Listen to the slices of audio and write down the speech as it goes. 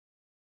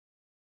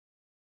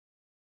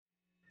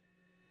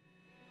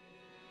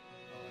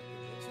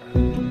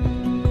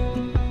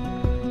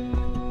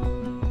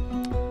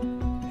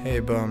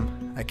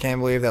Boom. I can't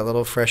believe that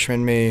little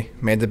freshman me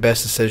made the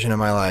best decision of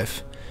my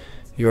life.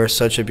 You are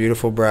such a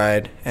beautiful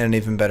bride and an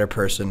even better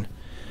person.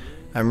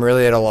 I'm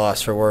really at a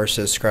loss for words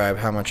to describe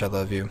how much I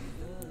love you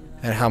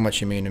and how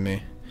much you mean to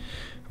me.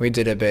 We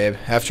did it, babe.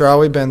 After all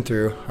we've been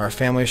through, our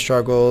family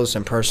struggles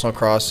and personal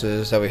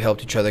crosses that we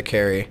helped each other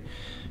carry,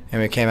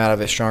 and we came out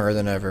of it stronger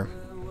than ever.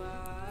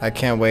 I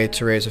can't wait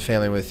to raise a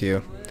family with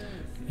you.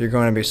 You're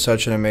going to be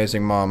such an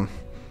amazing mom.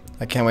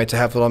 I can't wait to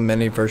have little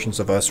mini versions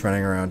of us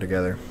running around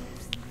together.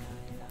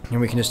 And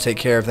we can just take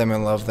care of them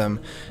and love them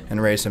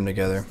and raise them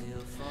together.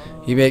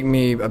 You make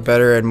me a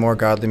better and more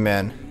godly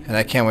man, and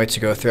I can't wait to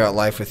go throughout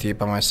life with you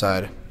by my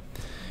side.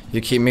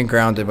 You keep me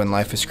grounded when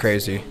life is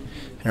crazy,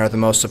 and are the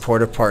most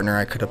supportive partner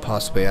I could have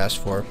possibly asked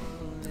for.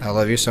 I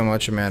love you so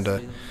much,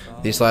 Amanda.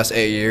 These last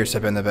 8 years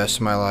have been the best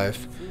of my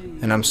life,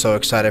 and I'm so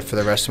excited for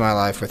the rest of my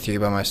life with you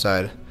by my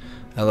side.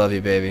 I love you,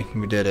 baby.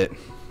 We did it.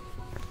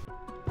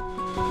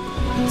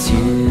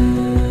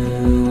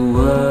 Two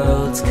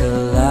worlds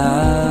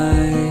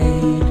collide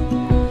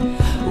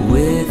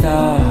with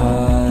our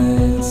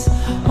hearts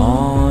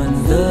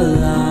on the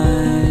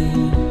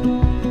line.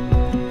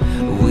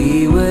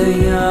 We were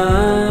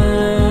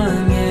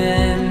young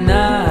and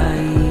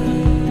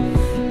naive.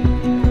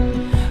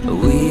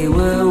 We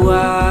were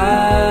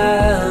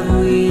wild,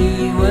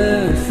 we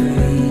were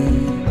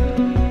free.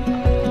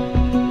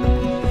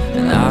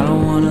 And I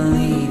don't wanna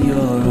leave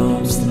your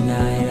arms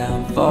tonight.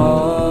 I'm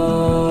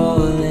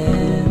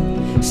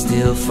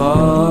still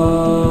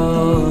falling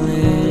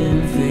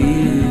for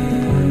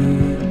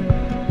you.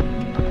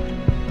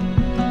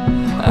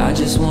 I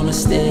just wanna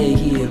stay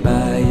here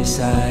by your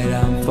side.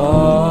 I'm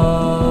falling.